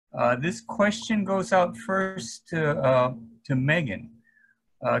This question goes out first to Megan.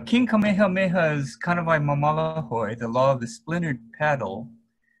 King Kamehameha's Kanawai Mamalahoe, the law of the splintered paddle,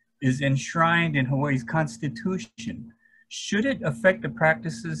 is enshrined in Hawaii's constitution. Should it affect the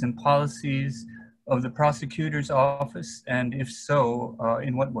practices and policies of the prosecutor's office? And if so,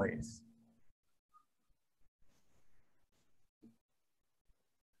 in what ways?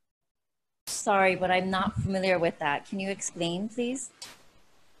 Sorry, but I'm not familiar with that. Can you explain, please?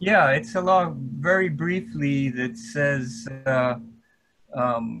 Yeah, it's a law very briefly that says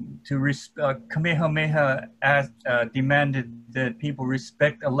Kamehameha demanded that people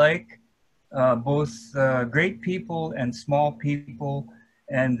respect alike, both great people and small people,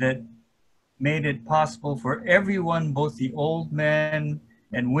 and that made it possible for everyone, both the old men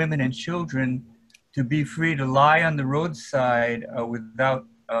and women and children, to be free to lie on the roadside without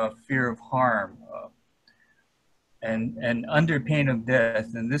fear of harm and under pain of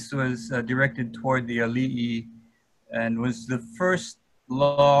death. And this was directed toward the ali'i and was the first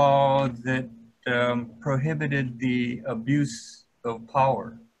law that prohibited the abuse of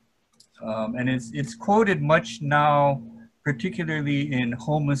power. And it's quoted much now, particularly in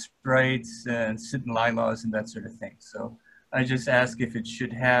homeless rights and sit and lie laws and that sort of thing. So I just ask if it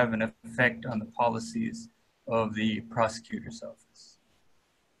should have an effect on the policies of the prosecutor's office.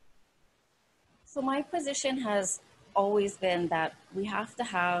 So my position has always been that we have to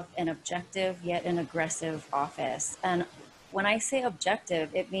have an objective yet an aggressive office. And when I say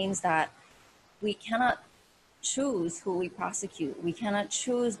objective, it means that we cannot choose who we prosecute. We cannot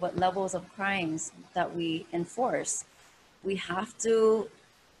choose what levels of crimes that we enforce. We have to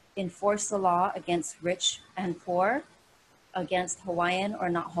enforce the law against rich and poor, against Hawaiian or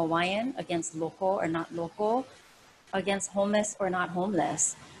not Hawaiian, against local or not local, against homeless or not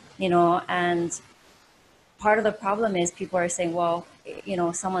homeless, you know. And part of the problem is people are saying, well, you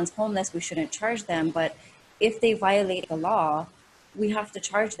know, someone's homeless, we shouldn't charge them. But if they violate the law, we have to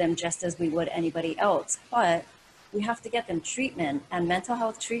charge them just as we would anybody else. But we have to get them treatment, and mental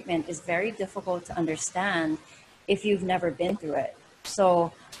health treatment is very difficult to understand if you've never been through it.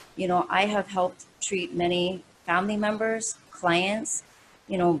 So, you know, I have helped treat many family members, clients.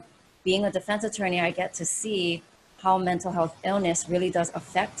 You know, being a defense attorney, I get to see how mental health illness really does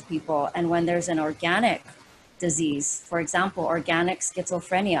affect people. And when there's an organic disease, for example, organic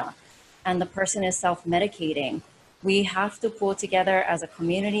schizophrenia, and the person is self-medicating, we have to pull together as a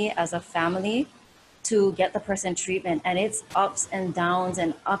community, as a family, to get the person treatment. And it's ups and downs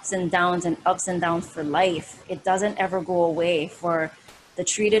and ups and downs and ups and downs for life. It doesn't ever go away for the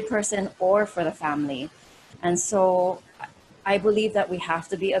treated person or for the family. And so I believe that we have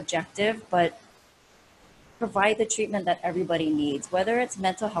to be objective, but provide the treatment that everybody needs, whether it's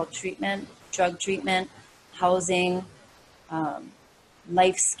mental health treatment, drug treatment, housing,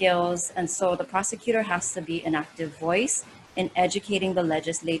 life skills. And so the prosecutor has to be an active voice in educating the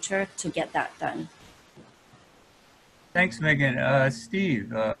legislature to get that done. Thanks, Megan.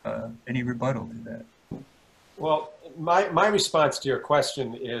 Steve, any rebuttal to that? Well, my response to your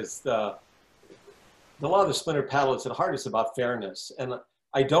question is the law of the splintered paddle is at heart is about fairness. And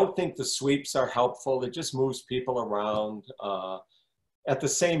I don't think the sweeps are helpful. It just moves people around. At the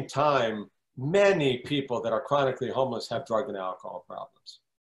same time, many people that are chronically homeless have drug and alcohol problems.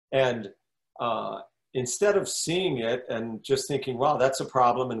 And instead of seeing it and just thinking, wow, that's a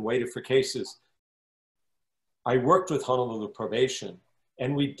problem and waited for cases, I worked with Honolulu Probation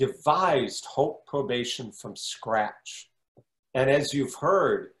and we devised Hope Probation from scratch. And as you've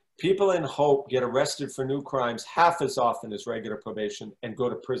heard, people in Hope get arrested for new crimes half as often as regular probation and go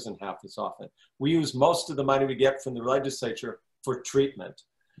to prison half as often. We use most of the money we get from the legislature for treatment.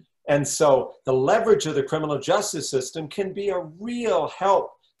 And so the leverage of the criminal justice system can be a real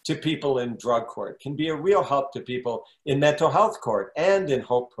help to people in drug court, can be a real help to people in mental health court and in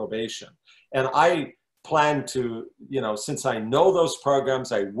Hope Probation. And I plan to, you know, since I know those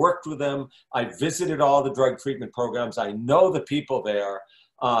programs, I worked with them, I visited all the drug treatment programs, I know the people there,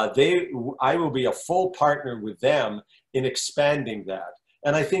 I will be a full partner with them in expanding that.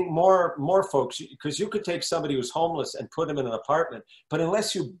 And I think more folks, because you could take somebody who's homeless and put them in an apartment, but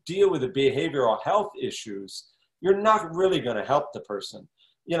unless you deal with the behavioral health issues, you're not really going to help the person.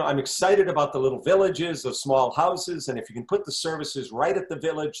 You know, I'm excited about the little villages of small houses, and if you can put the services right at the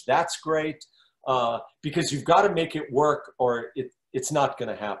village, that's great, because you've got to make it work or it's not going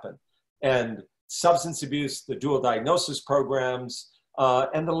to happen. And substance abuse, the dual diagnosis programs,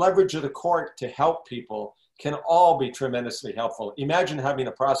 and the leverage of the court to help people can all be tremendously helpful. Imagine having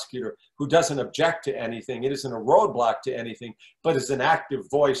a prosecutor who doesn't object to anything, it isn't a roadblock to anything, but is an active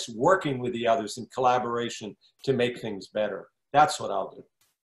voice working with the others in collaboration to make things better. That's what I'll do.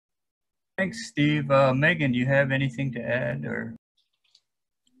 Thanks, Steve. Megan, do you have anything to add or?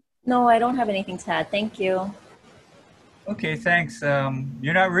 No, I don't have anything to add. Thank you. Okay, thanks.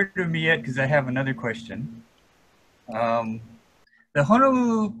 You're not rid of me yet because I have another question. The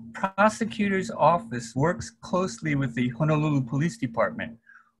Honolulu Prosecutor's Office works closely with the Honolulu Police Department.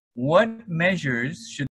 What measures should